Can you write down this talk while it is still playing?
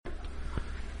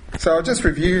So I'll just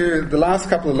review the last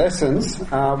couple of lessons.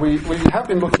 We have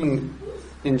been looking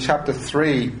in chapter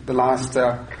 3 the last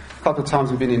couple of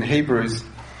times we've been in Hebrews.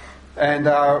 And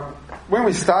when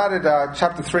we started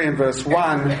chapter 3 and verse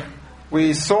 1,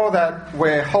 we saw that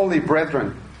we're holy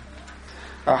brethren.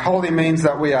 Holy means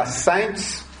that we are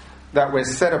saints, that we're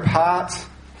set apart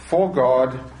for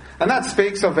God, and that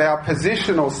speaks of our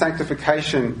positional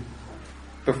sanctification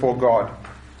before God.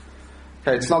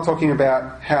 Okay, it's not talking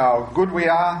about how good we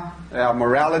are, our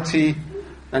morality,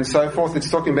 and so forth.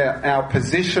 It's talking about our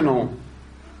positional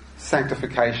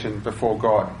sanctification before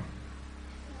God.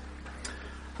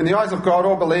 In the eyes of God,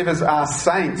 all believers are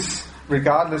saints,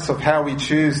 regardless of how we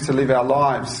choose to live our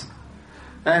lives.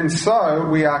 And so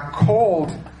we are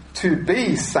called to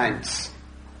be saints,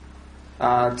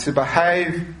 to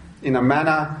behave in a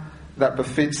manner that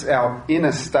befits our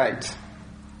inner state.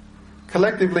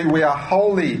 Collectively, we are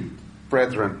holy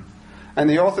brethren. And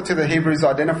the author to the Hebrews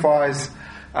identifies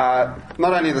not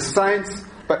only the saints,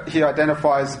 but he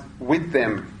identifies with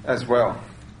them as well.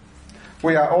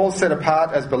 We are all set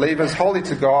apart as believers, holy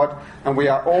to God, and we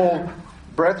are all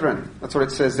brethren. That's what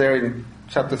it says there in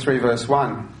chapter 3, verse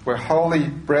 1. We're holy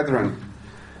brethren.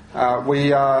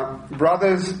 We are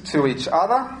brothers to each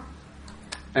other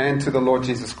and to the Lord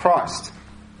Jesus Christ.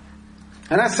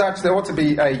 And as such, there ought to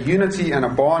be a unity and a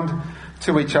bond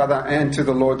to each other and to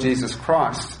the Lord Jesus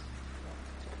Christ.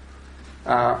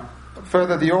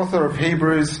 Further, the author of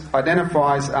Hebrews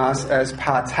identifies us as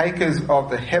partakers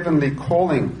of the heavenly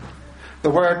calling.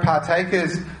 The word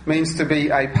partakers means to be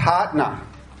a partner,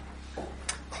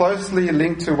 closely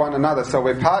linked to one another. So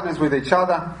we're partners with each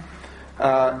other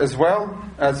as well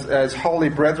as holy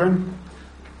brethren.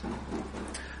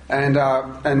 And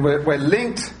we're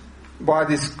linked by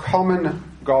this common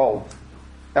goal,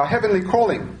 our heavenly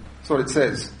calling. That's what it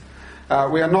says.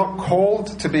 We are not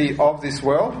called to be of this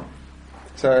world.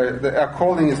 So our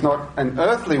calling is not an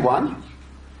earthly one.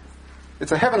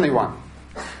 It's a heavenly one.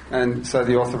 And so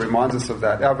the author reminds us of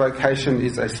that. Our vocation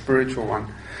is a spiritual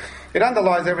one. It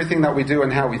underlies everything that we do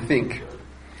and how we think.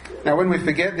 Now when we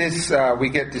forget this, we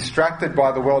get distracted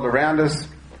by the world around us.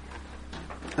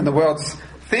 And the world's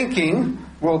thinking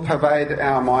will pervade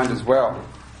our mind as well.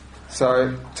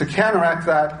 So to counteract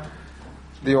that,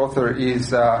 the author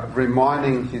is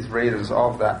reminding his readers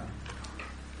of that.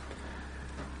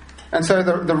 And so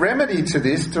the remedy to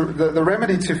this, the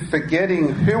remedy to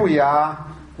forgetting who we are,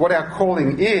 what our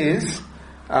calling is,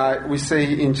 we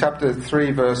see in chapter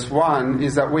 3 verse 1,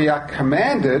 is that we are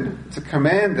commanded, it's a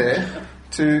command there,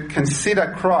 to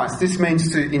consider Christ. This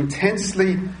means to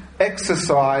intensely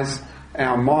exercise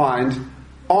our mind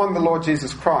on the Lord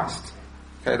Jesus Christ.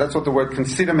 Okay, that's what the word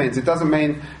consider means. It doesn't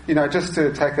mean, just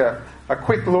to take a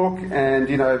quick look and,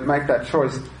 make that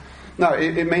choice. No,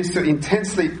 it means to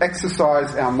intensely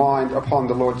exercise our mind upon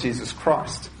the Lord Jesus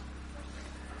Christ.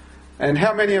 And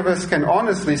how many of us can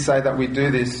honestly say that we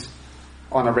do this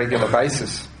on a regular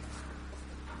basis?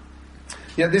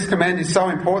 Yet this command is so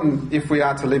important if we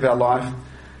are to live our life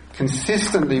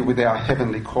consistently with our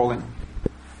heavenly calling.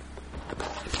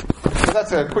 So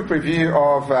that's a quick review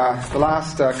of the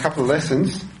last couple of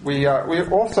lessons. We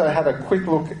also had a quick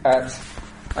look at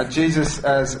Jesus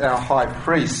as our high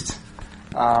priest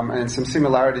and some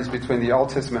similarities between the Old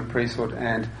Testament priesthood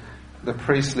and the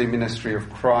priestly ministry of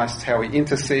Christ, how he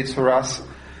intercedes for us,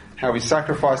 how he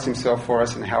sacrificed himself for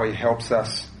us, and how he helps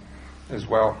us as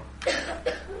well.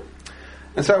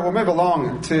 And so we'll move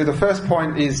along to the first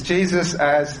point, is Jesus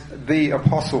as the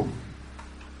apostle.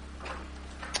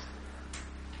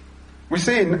 We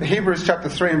see in Hebrews chapter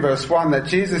 3 and verse 1 that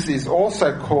Jesus is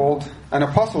also called an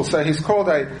apostle. So he's called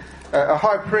a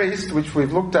high priest, which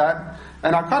we've looked at.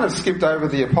 And I kind of skipped over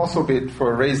the apostle bit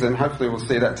for a reason. Hopefully we'll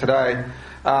see that today.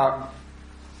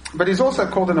 But he's also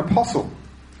called an apostle.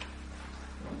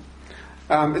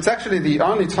 It's actually the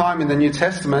only time in the New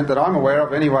Testament that I'm aware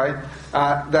of anyway,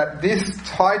 that this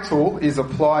title is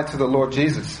applied to the Lord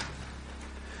Jesus.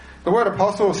 The word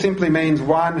apostle simply means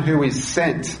one who is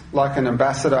sent, like an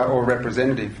ambassador or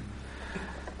representative.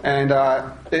 And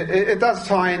it does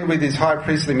tie in with his high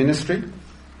priestly ministry.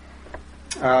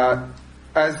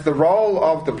 As the role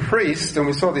of the priest, and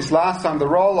we saw this last time, the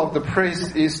role of the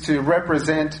priest is to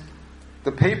represent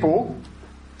the people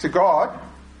to God.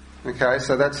 Okay,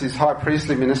 so that's his high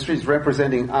priestly ministry, he's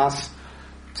representing us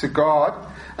to God.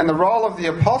 And the role of the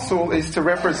apostle is to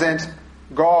represent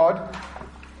God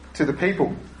to the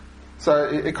people. So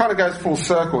it kind of goes full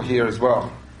circle here as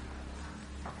well.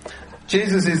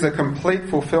 Jesus is the complete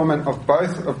fulfillment of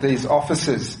both of these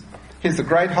offices. He's the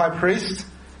great high priest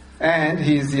and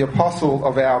he is the apostle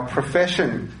of our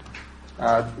profession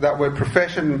That word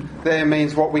profession there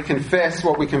means what we confess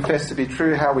to be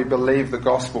true, how we believe the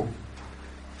gospel.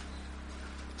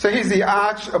 So he's the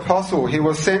arch apostle. He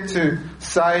was sent to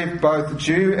save both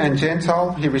Jew and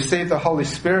Gentile. He received the Holy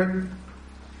Spirit.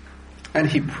 And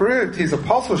he proved his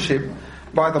apostleship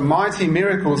by the mighty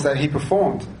miracles that he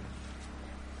performed.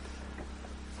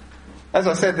 As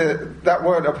I said, that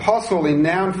word apostle in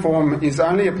noun form is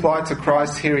only applied to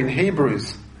Christ here in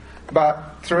Hebrews.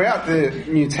 But throughout the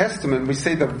New Testament, we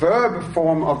see the verb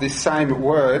form of this same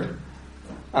word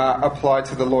applied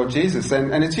to the Lord Jesus.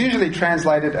 And it's usually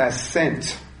translated as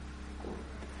sent.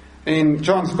 In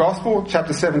John's Gospel,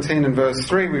 chapter 17 and verse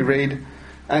 3, we read,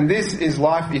 "And this is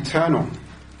life eternal,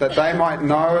 that they might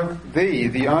know thee,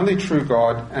 the only true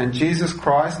God, and Jesus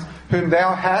Christ, whom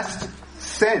thou hast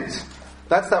sent."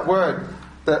 That's that word,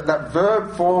 that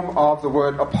verb form of the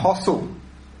word apostle,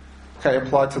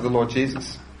 applied to the Lord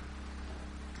Jesus.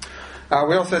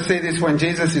 We also see this when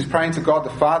Jesus is praying to God the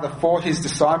Father for his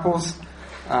disciples.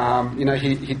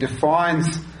 He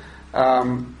defines...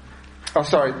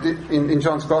 in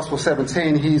John's Gospel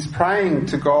 17, he's praying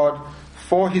to God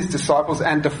for his disciples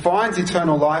and defines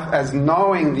eternal life as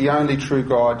knowing the only true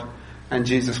God and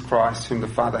Jesus Christ, whom the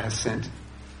Father has sent.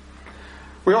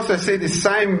 We also see this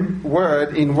same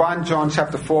word in 1 John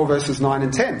chapter 4 verses 9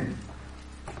 and 10.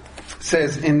 It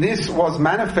says, "In this was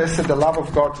manifested the love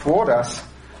of God toward us,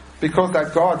 because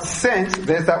that God sent,"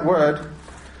 there's that word,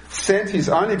 "sent his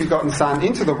only begotten Son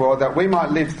into the world that we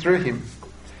might live through him.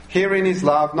 Herein is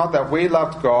love, not that we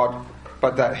loved God,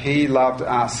 but that he loved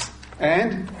us,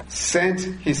 and sent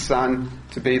his Son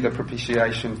to be the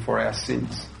propitiation for our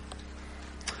sins."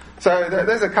 So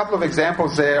there's a couple of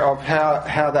examples there of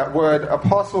how that word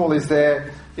apostle is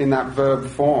there in that verb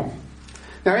form.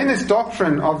 Now in this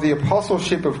doctrine of the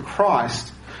apostleship of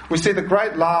Christ, we see the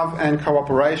great love and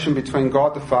cooperation between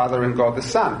God the Father and God the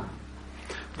Son.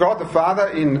 God the Father,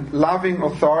 in loving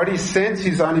authority, sends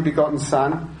his only begotten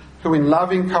Son, who in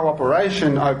loving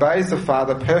cooperation obeys the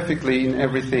Father perfectly in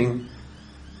everything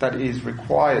that is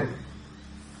required.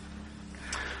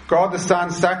 God the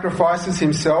Son sacrifices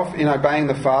himself in obeying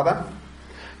the Father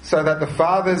so that the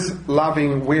Father's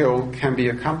loving will can be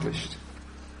accomplished.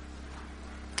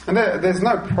 And there's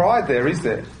no pride there, is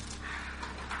there?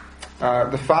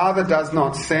 The Father does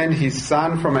not send his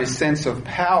Son from a sense of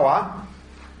power,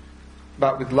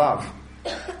 but with love.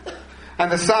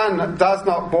 And the Son does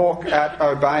not balk at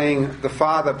obeying the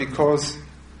Father because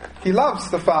he loves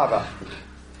the Father.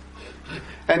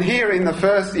 And here in the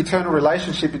first eternal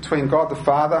relationship between God the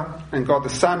Father and God the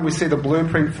Son, we see the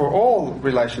blueprint for all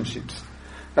relationships.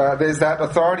 There's that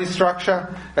authority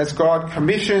structure as God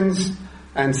commissions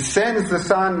and sends the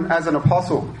Son as an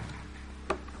apostle.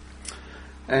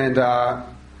 And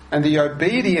the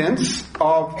obedience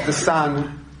of the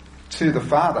Son to the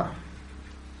Father.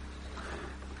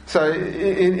 So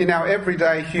in our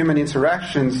everyday human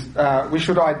interactions, we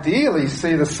should ideally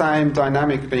see the same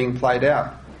dynamic being played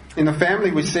out. In the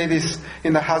family, we see this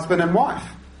in the husband and wife,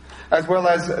 as well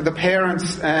as the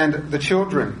parents and the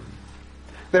children.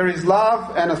 There is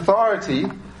love and authority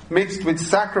mixed with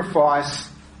sacrifice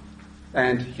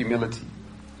and humility.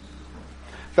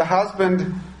 The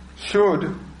husband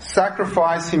should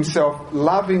sacrifice himself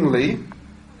lovingly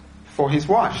for his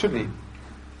wife, shouldn't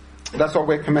he? That's what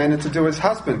we're commanded to do as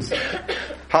husbands.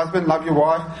 Husband, love your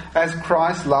wife as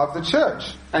Christ loved the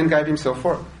church and gave himself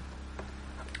for it.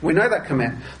 We know that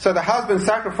command. So the husband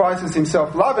sacrifices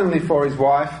himself lovingly for his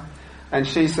wife and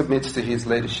she submits to his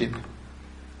leadership.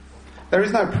 There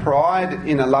is no pride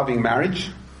in a loving marriage,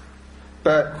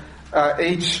 but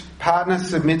each partner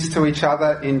submits to each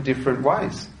other in different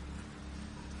ways.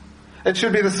 It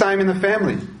should be the same in the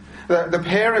family. The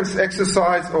parents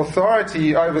exercise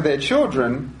authority over their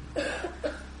children,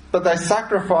 but they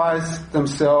sacrifice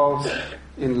themselves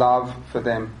in love for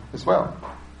them as well.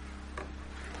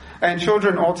 And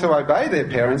children ought to obey their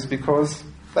parents because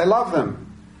they love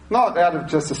them, not out of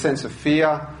just a sense of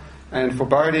fear and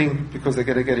foreboding because they're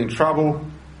going to get in trouble,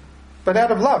 but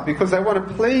out of love because they want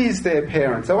to please their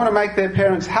parents. They want to make their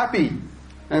parents happy,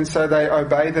 and so they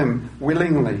obey them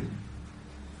willingly.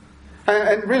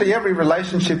 And really every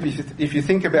relationship, if you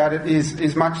think about it,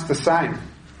 is much the same.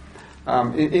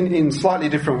 In slightly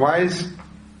different ways.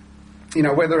 You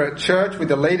know, whether at church with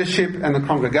the leadership and the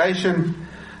congregation,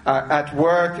 at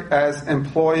work as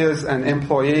employers and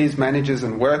employees, managers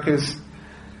and workers.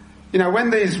 You know, when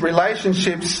these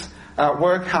relationships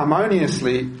work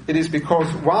harmoniously, it is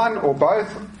because one or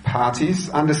both parties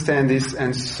understand this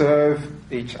and serve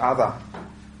each other.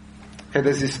 Okay,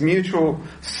 there's this mutual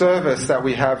service that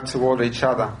we have toward each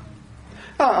other.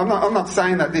 I'm not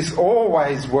saying that this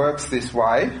always works this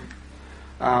way.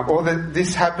 or that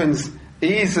this happens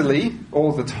easily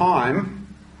all the time.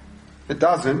 It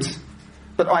doesn't.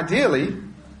 But ideally,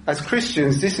 as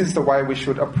Christians, this is the way we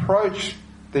should approach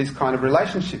these kind of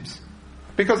relationships.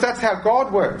 Because that's how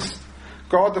God works.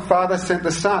 God the Father sent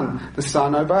the Son. The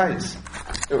Son obeys.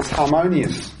 It was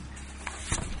harmonious.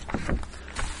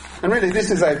 And really, this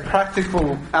is a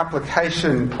practical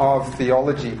application of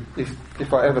theology,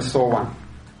 if I ever saw one.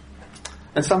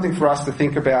 And something for us to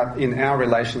think about in our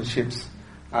relationships,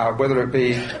 whether it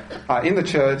be in the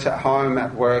church, at home,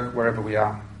 at work, wherever we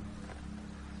are.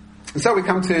 And so we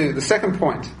come to the second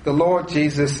point. The Lord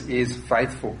Jesus is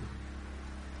faithful.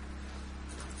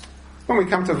 When we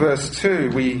come to verse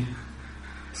 2, we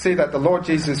see that the Lord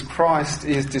Jesus Christ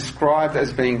is described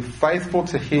as being faithful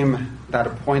to him that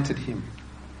appointed him.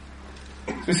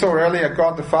 As we saw earlier,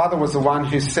 God the Father was the one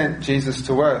who sent Jesus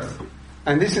to earth.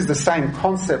 And this is the same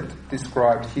concept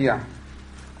described here.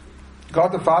 God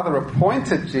the Father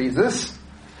appointed Jesus.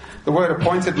 The word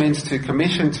appointed means to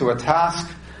commission to a task.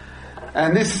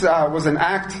 And this was an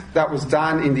act that was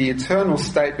done in the eternal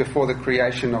state before the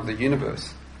creation of the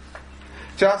universe.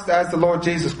 Just as the Lord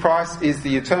Jesus Christ is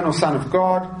the eternal Son of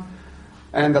God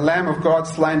and the Lamb of God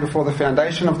slain before the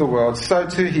foundation of the world, so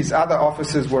too his other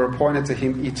offices were appointed to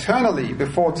him eternally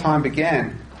before time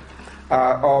began,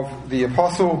 of the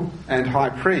apostle and high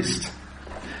priest.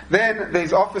 Then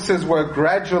these offices were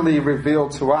gradually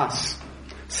revealed to us,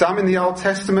 some in the Old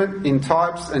Testament in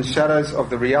types and shadows of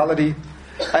the reality,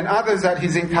 and others at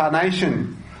his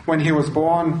incarnation when he was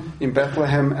born in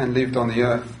Bethlehem and lived on the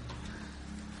earth.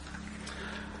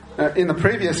 In the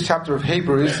previous chapter of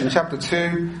Hebrews, in chapter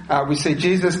 2, we see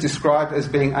Jesus described as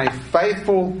being a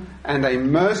faithful and a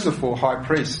merciful high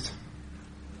priest.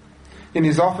 In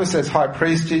his office as high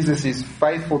priest, Jesus is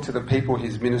faithful to the people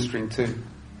he's ministering to.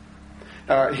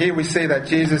 Here we see that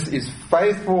Jesus is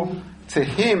faithful to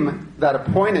him that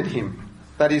appointed him,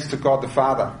 that is, to God the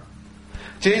Father.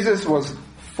 Jesus was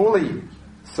fully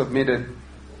submitted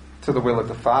to the will of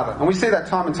the Father. And we see that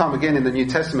time and time again in the New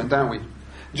Testament, don't we?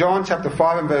 John chapter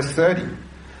 5 and verse 30.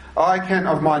 I can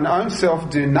of mine own self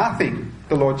do nothing,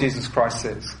 the Lord Jesus Christ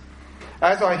says.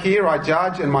 As I hear, I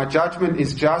judge, and my judgment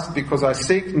is just, because I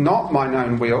seek not mine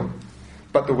own will,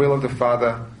 but the will of the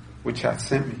Father which hath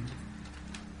sent me.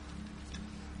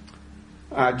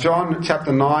 John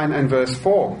chapter 9 and verse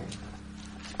 4.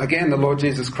 Again, the Lord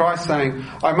Jesus Christ saying,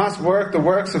 I must work the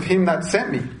works of him that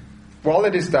sent me. While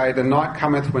it is day, the night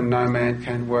cometh when no man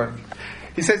can work.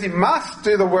 He says he must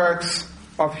do the works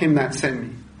of him that sent me.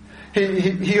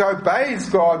 He obeys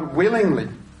God willingly.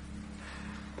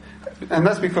 And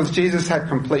that's because Jesus had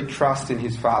complete trust in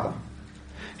his Father.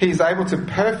 He is able to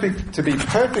be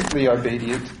perfectly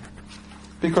obedient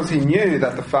because he knew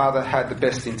that the Father had the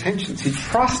best intentions. He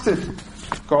trusted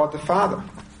God the Father.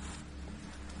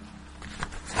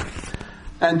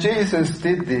 And Jesus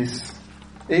did this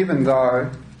even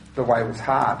though the way was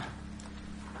hard.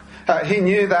 He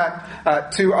knew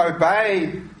that to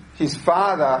obey his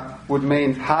Father would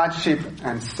mean hardship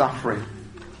and suffering.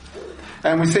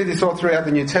 And we see this all throughout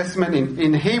the New Testament.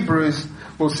 In Hebrews,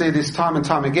 we'll see this time and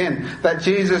time again, that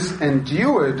Jesus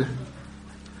endured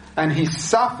and he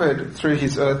suffered through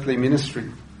his earthly ministry.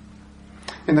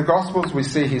 In the Gospels, we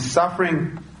see his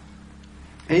suffering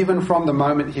even from the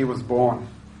moment he was born.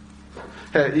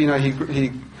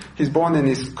 He's born in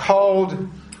this cold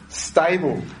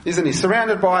stable, isn't he?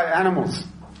 Surrounded by animals.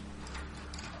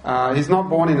 He's not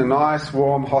born in a nice,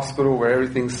 warm hospital where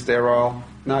everything's sterile.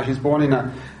 No, he's born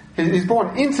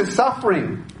into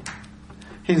suffering.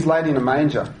 He's laid in a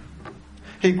manger.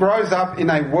 He grows up in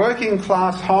a working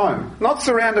class home, not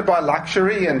surrounded by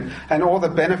luxury and all the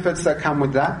benefits that come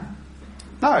with that.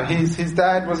 No, his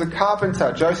dad was a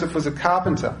carpenter. Joseph was a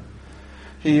carpenter.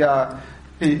 He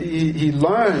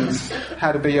learns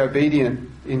how to be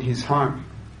obedient in his home.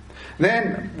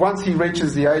 Then, once he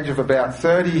reaches the age of about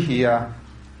 30,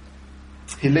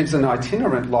 he lives an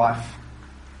itinerant life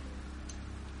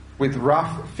with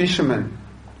rough fishermen.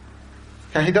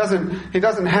 Okay, he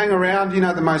doesn't hang around,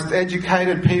 the most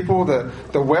educated people,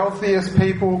 the wealthiest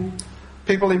people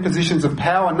in positions of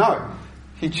power. No,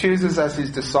 he chooses as his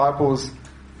disciples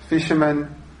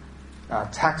fishermen,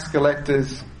 tax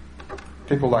collectors,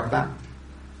 people like that.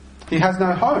 He has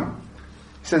no home.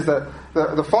 He says that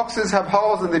the foxes have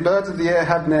holes and the birds of the air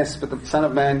have nests, but the Son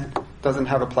of Man doesn't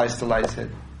have a place to lay his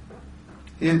head.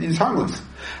 He's homeless.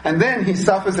 And then he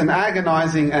suffers an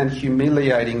agonizing and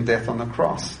humiliating death on the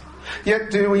cross.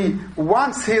 Yet do we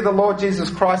once hear the Lord Jesus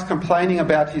Christ complaining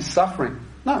about his suffering?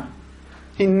 No.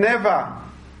 He never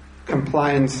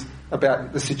complains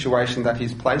about the situation that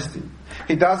he's placed in.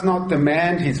 He does not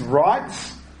demand his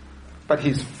rights, but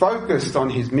he's focused on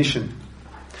his mission.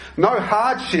 No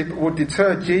hardship would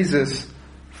deter Jesus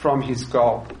from his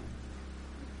goal.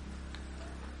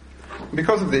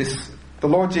 Because of this, the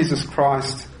Lord Jesus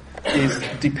Christ is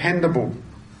dependable.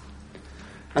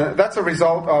 That's a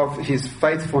result of his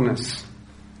faithfulness.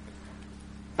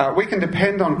 We can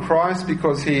depend on Christ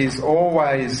because he is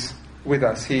always with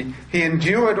us. He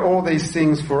endured all these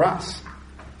things for us.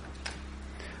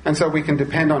 And so we can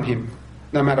depend on him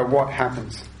no matter what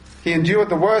happens. He endured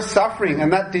the worst suffering,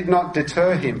 and that did not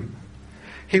deter him.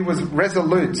 He was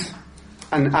resolute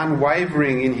and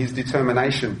unwavering in his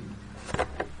determination.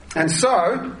 And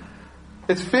so,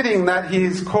 it's fitting that he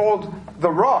is called the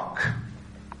Rock.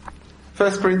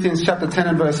 1 Corinthians chapter 10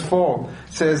 and verse 4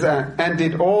 says, and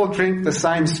did all drink the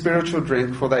same spiritual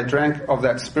drink, for they drank of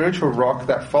that spiritual rock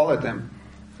that followed them.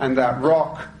 And that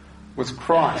rock was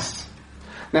Christ.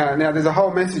 Now there's a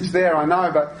whole message there, I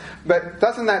know, but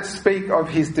doesn't that speak of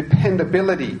his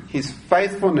dependability, his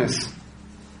faithfulness,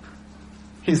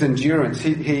 his endurance?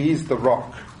 He is the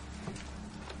rock.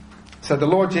 So the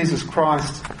Lord Jesus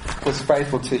Christ was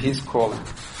faithful to his calling.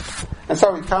 And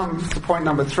so we come to point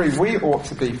number 3. We ought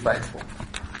to be faithful.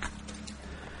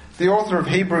 The author of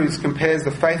Hebrews compares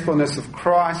the faithfulness of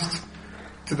Christ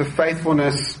to the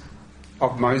faithfulness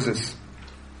of Moses.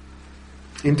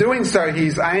 In doing so, he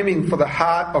is aiming for the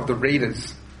heart of the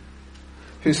readers,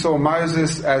 who saw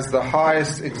Moses as the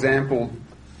highest example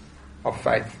of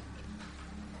faith.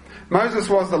 Moses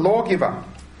was the lawgiver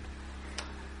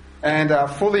and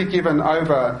fully given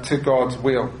over to God's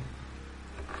will.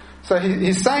 So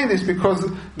he's saying this because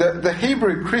the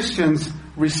Hebrew Christians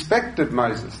respected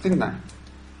Moses, didn't they?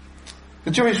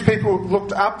 The Jewish people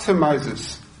looked up to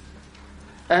Moses.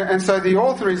 And so the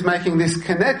author is making this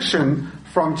connection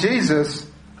from Jesus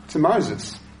to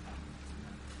Moses.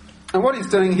 And what he's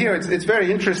doing here, it's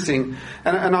very interesting.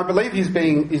 And I believe he's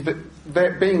being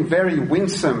very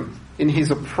winsome in his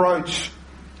approach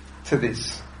to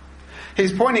this.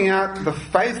 He's pointing out the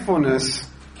faithfulness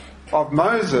of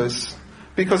Moses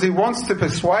because he wants to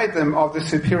persuade them of the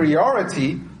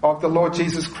superiority of the Lord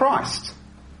Jesus Christ.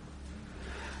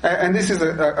 And this is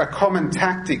a common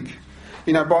tactic.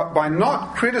 You know, by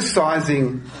not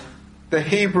criticising the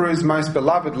Hebrews' most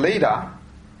beloved leader,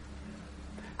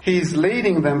 he's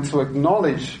leading them to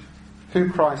acknowledge who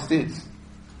Christ is.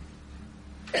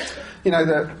 You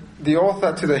know, the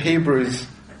author to the Hebrews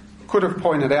could have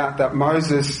pointed out that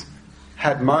Moses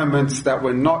had moments that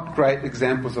were not great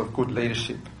examples of good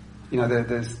leadership. You know,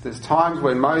 there's times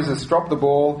when Moses dropped the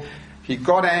ball, he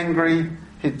got angry,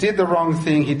 he did the wrong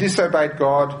thing, he disobeyed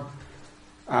God,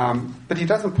 but he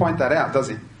doesn't point that out, does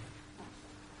he?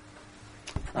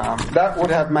 That would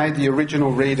have made the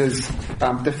original readers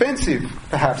defensive,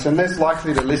 perhaps, and less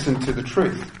likely to listen to the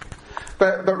truth.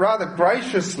 But rather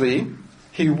graciously,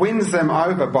 he wins them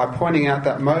over by pointing out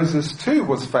that Moses too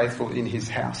was faithful in his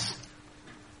house.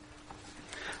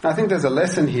 Now, I think there's a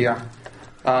lesson here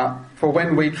for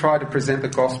when we try to present the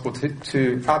gospel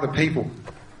to other people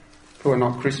who are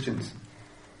not Christians.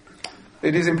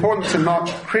 It is important to not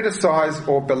criticise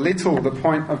or belittle the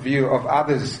point of view of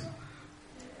others,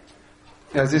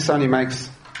 as this only makes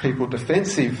people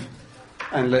defensive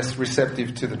and less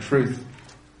receptive to the truth.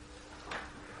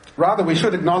 Rather, we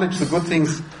should acknowledge the good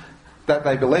things that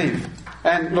they believe.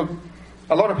 And look,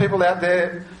 a lot of people out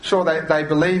there, sure, they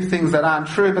believe things that aren't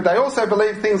true, but they also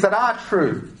believe things that are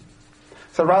true.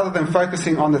 So rather than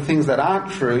focusing on the things that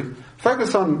aren't true,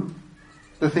 focus on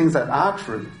the things that are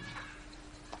true.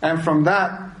 And from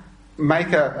that,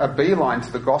 make a beeline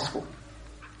to the gospel.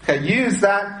 Okay, use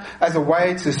that as a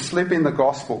way to slip in the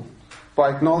gospel by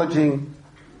acknowledging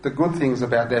the good things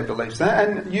about their beliefs.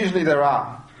 And usually there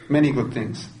are many good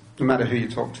things, no matter who you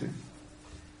talk to.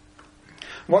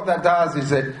 What that does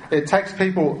is it takes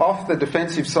people off the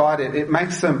defensive side. It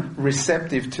makes them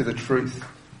receptive to the truth.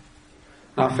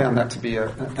 And I found that to be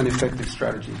an effective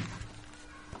strategy.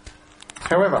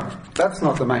 However, that's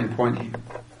not the main point here.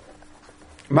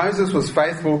 Moses was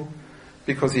faithful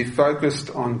because he focused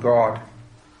on God,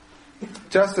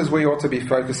 just as we ought to be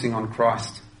focusing on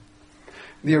Christ.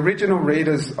 The original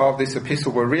readers of this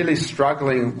epistle were really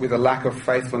struggling with a lack of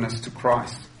faithfulness to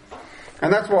Christ.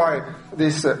 And that's why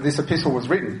this epistle was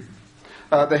written.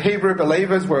 The Hebrew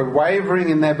believers were wavering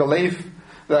in their belief.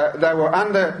 They were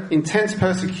under intense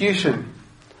persecution,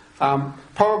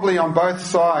 probably on both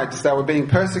sides. They were being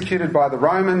persecuted by the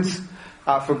Romans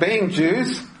for being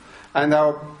Jews, and they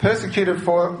were persecuted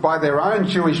by their own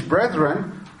Jewish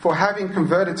brethren for having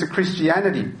converted to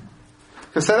Christianity.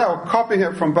 So they were copying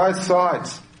it from both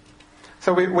sides.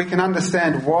 So we can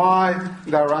understand why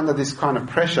they were under this kind of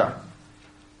pressure.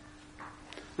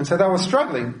 And so they were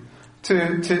struggling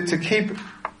to keep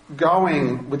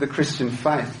going with the Christian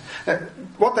faith.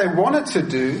 What they wanted to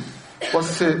do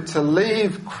was to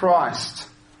leave Christ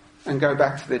and go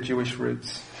back to their Jewish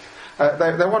roots.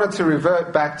 They wanted to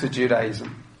revert back to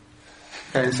Judaism.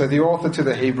 Okay, and so the author to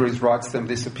the Hebrews writes them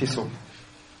this epistle.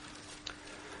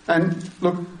 And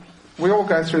look, we all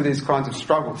go through these kinds of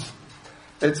struggles.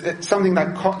 It's something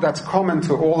that's common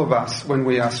to all of us when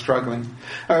we are struggling.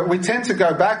 We tend to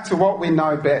go back to what we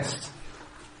know best.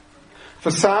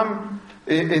 For some,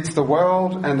 it's the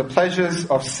world and the pleasures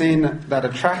of sin that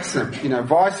attracts them.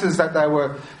 Vices that they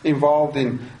were involved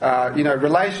in,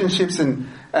 relationships and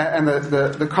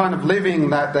the kind of living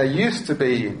that they used to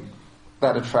be in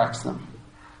that attracts them.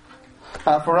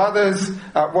 For others,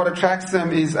 what attracts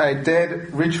them is a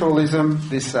dead ritualism,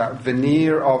 this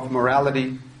veneer of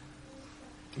morality.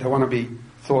 They want to be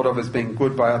thought of as being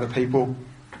good by other people,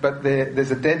 but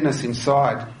there's a deadness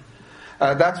inside.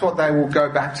 That's what they will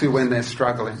go back to when they're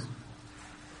struggling.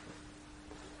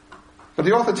 But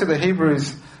the author to the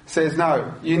Hebrews says,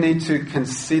 no, you need to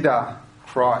consider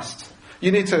Christ.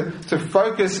 You need to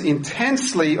focus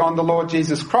intensely on the Lord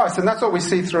Jesus Christ. And that's what we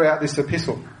see throughout this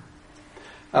epistle.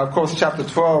 Of course, chapter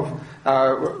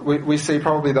 12, we see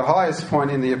probably the highest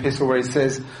point in the epistle where he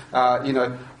says,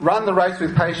 run the race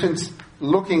with patience,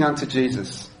 looking unto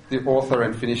Jesus, the author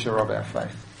and finisher of our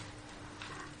faith.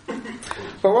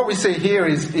 But what we see here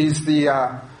is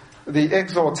the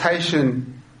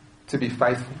exhortation to be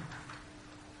faithful.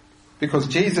 Because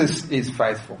Jesus is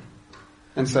faithful.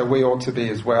 And so we ought to be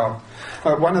as well.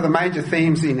 One of the major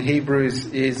themes in Hebrews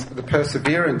is the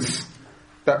perseverance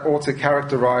that ought to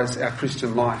characterise our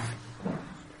Christian life.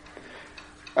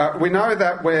 We know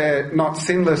that we're not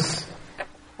sinless,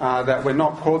 that we're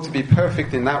not called to be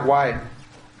perfect in that way.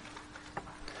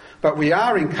 But we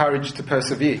are encouraged to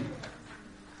persevere.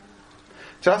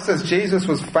 Just as Jesus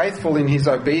was faithful in his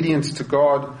obedience to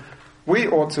God, we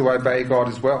ought to obey God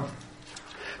as well.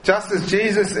 Just as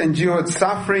Jesus endured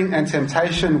suffering and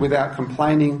temptation without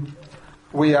complaining,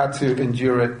 we are to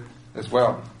endure it as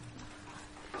well.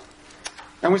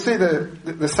 And we see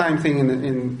the same thing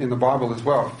in the Bible as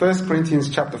well. 1 Corinthians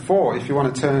chapter 4, if you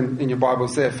want to turn in your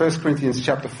Bibles there. 1 Corinthians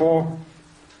chapter 4.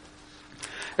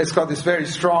 It's got this very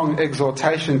strong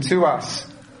exhortation to us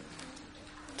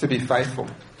to be faithful.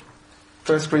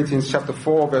 1 Corinthians chapter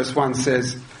 4 verse 1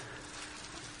 says,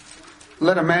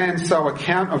 let a man so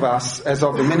account of us as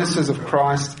of the ministers of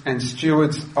Christ and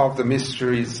stewards of the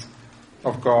mysteries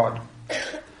of God.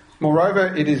 Moreover,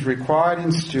 it is required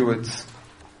in stewards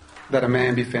that a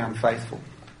man be found faithful.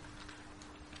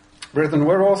 Brethren,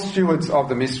 we're all stewards of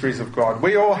the mysteries of God.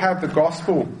 We all have the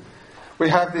gospel. We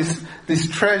have this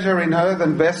treasure in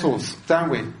earthen vessels,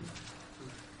 don't we?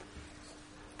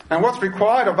 And what's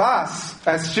required of us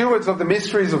as stewards of the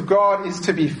mysteries of God is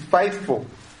to be faithful,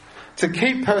 to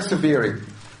keep persevering,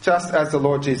 just as the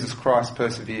Lord Jesus Christ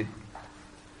persevered.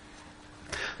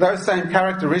 Those same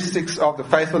characteristics of the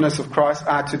faithfulness of Christ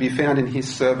are to be found in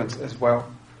his servants as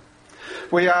well.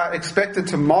 We are expected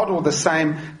to model the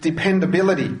same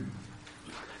dependability,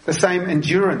 the same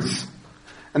endurance,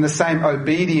 and the same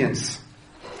obedience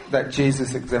that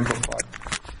Jesus exemplified.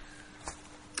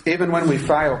 Even when we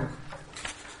fail,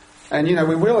 and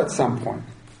we will at some point.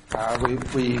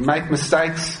 We make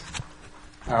mistakes,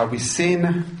 we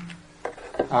sin,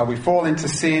 we fall into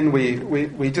sin,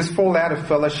 we just fall out of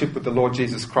fellowship with the Lord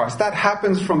Jesus Christ. That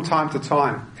happens from time to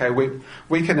time. Okay,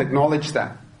 we can acknowledge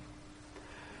that.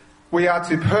 We are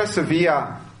to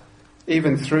persevere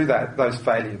even through those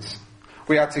failures.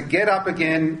 We are to get up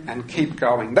again and keep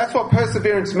going. That's what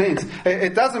perseverance means.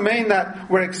 It doesn't mean that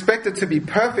we're expected to be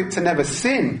perfect to never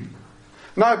sin.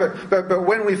 No, but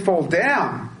when we fall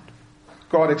down,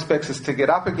 God expects us to get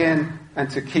up again and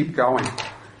to keep going.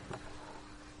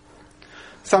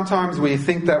 Sometimes we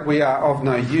think that we are of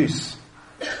no use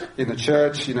in the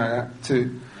church,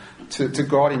 to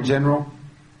God in general.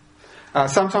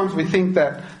 Sometimes we think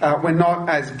that we're not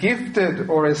as gifted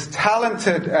or as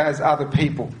talented as other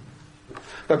people.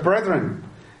 But brethren,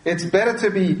 it's better to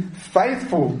be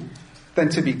faithful than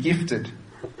to be gifted.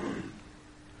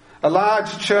 A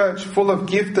large church full of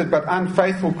gifted but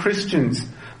unfaithful Christians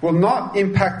will not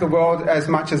impact the world as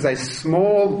much as a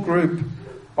small group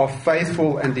of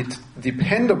faithful and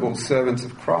dependable servants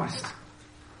of Christ.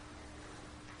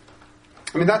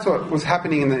 I mean, that's what was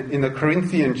happening in the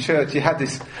Corinthian church. You had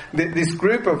this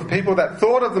group of people that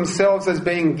thought of themselves as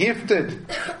being gifted.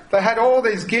 They had all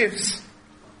these gifts,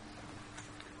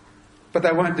 but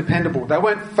they weren't dependable. They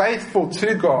weren't faithful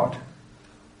to God,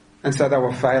 and so they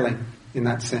were failing in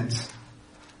that sense.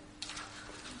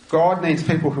 God needs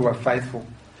people who are faithful.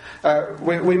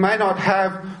 We may not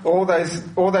have all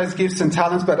those gifts and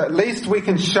talents, but at least we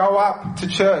can show up to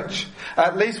church.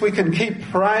 At least we can keep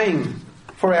praying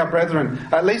for our brethren.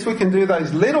 At least we can do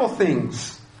those little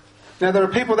things. Now, there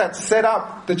are people that set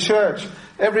up the church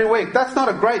every week. That's not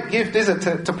a great gift, is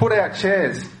it, to put out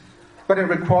chairs? But it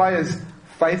requires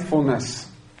faithfulness.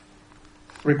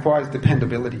 It requires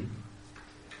dependability.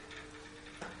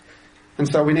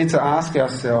 And so we need to ask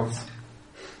ourselves,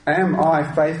 am I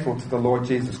faithful to the Lord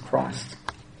Jesus Christ?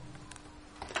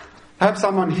 Perhaps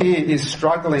someone here is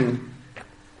struggling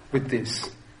with this.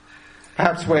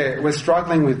 Perhaps we're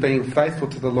struggling with being faithful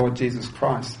to the Lord Jesus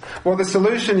Christ. Well, the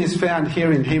solution is found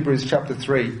here in Hebrews chapter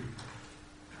 3.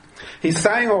 He's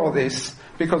saying all this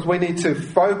because we need to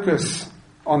focus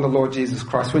on the Lord Jesus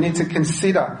Christ. We need to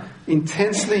consider,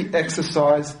 intensely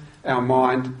exercise our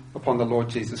mind upon the Lord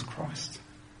Jesus Christ.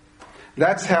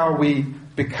 That's how we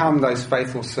become those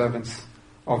faithful servants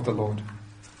of the Lord.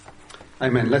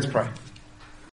 Amen. Let's pray.